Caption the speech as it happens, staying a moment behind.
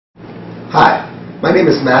Hi, my name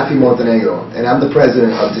is Matthew Montenegro, and I'm the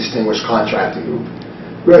president of Distinguished Contracting Group.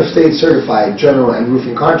 We are state-certified general and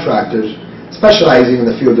roofing contractors specializing in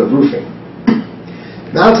the field of roofing.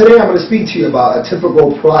 Now today I'm going to speak to you about a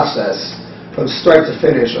typical process from start to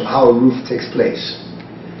finish of how a roof takes place.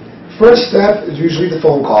 First step is usually the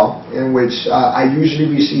phone call, in which I usually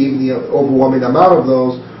receive the overwhelming amount of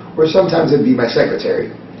those, or sometimes it'd be my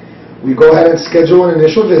secretary. We go ahead and schedule an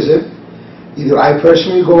initial visit. Either I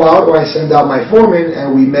personally go out or I send out my foreman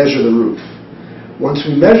and we measure the roof. Once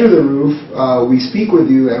we measure the roof, we speak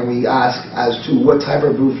with you and we ask as to what type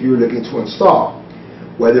of roof you're looking to install.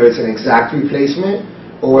 Whether it's an exact replacement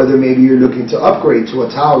or whether maybe you're looking to upgrade to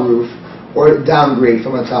a tile roof or downgrade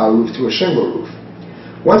from a tile roof to a shingle roof.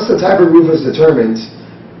 Once the type of roof is determined,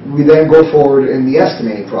 we then go forward in the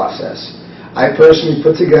estimating process. I personally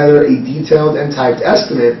put together a detailed and typed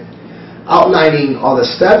estimate outlining all the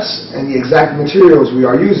steps and the exact materials we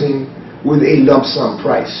are using with a lump sum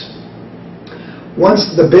price.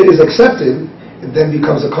 Once the bid is accepted, it then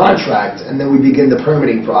becomes a contract, and then we begin the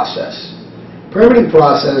permitting process. Permitting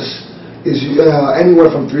process is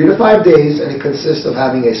anywhere from 3 to 5 days, and it consists of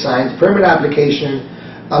having a signed permit application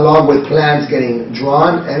along with plans getting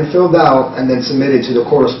drawn and filled out and then submitted to the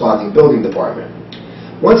corresponding building department.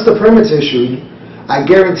 Once the permit's issued, I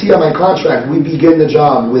guarantee on my contract we begin the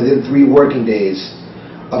job within 3 working days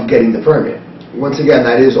of getting the permit. Once again,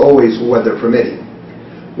 that is always weather permitting.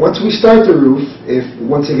 Once we start the roof, if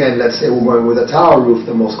once again, let's say we're going with a tile roof,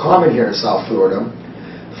 the most common here in South Florida,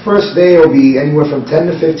 the first day will be anywhere from 10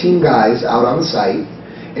 to 15 guys out on the site,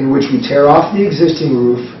 in which we tear off the existing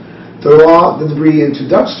roof, throw all the debris into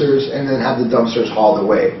dumpsters, and then have the dumpsters hauled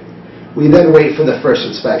away. We then wait for the first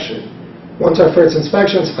inspection. Once our first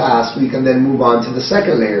inspection is passed, we can then move on to the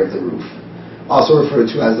second layer of the roof, also referred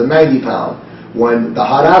to as the 90-pound, when the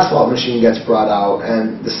hot asphalt machine gets brought out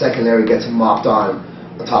and the second layer gets mopped on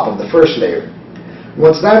top of the first layer.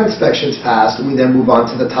 Once that inspection is passed, we then move on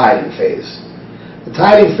to the tiling phase. The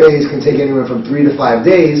tiling phase can take anywhere from 3 to 5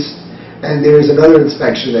 days, and there is another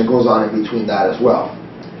inspection that goes on in between that as well.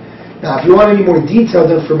 Now, if you want any more detailed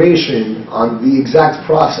information on the exact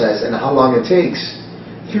process and how long it takes,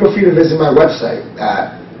 feel free to visit my website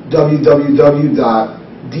at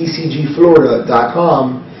www.dcgflorida.com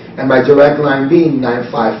and my direct line being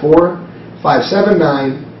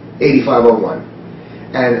 954-579-8501.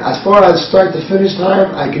 And as far as start to finish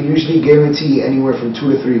time, I can usually guarantee anywhere from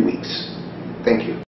 2 to 3 weeks. Thank you.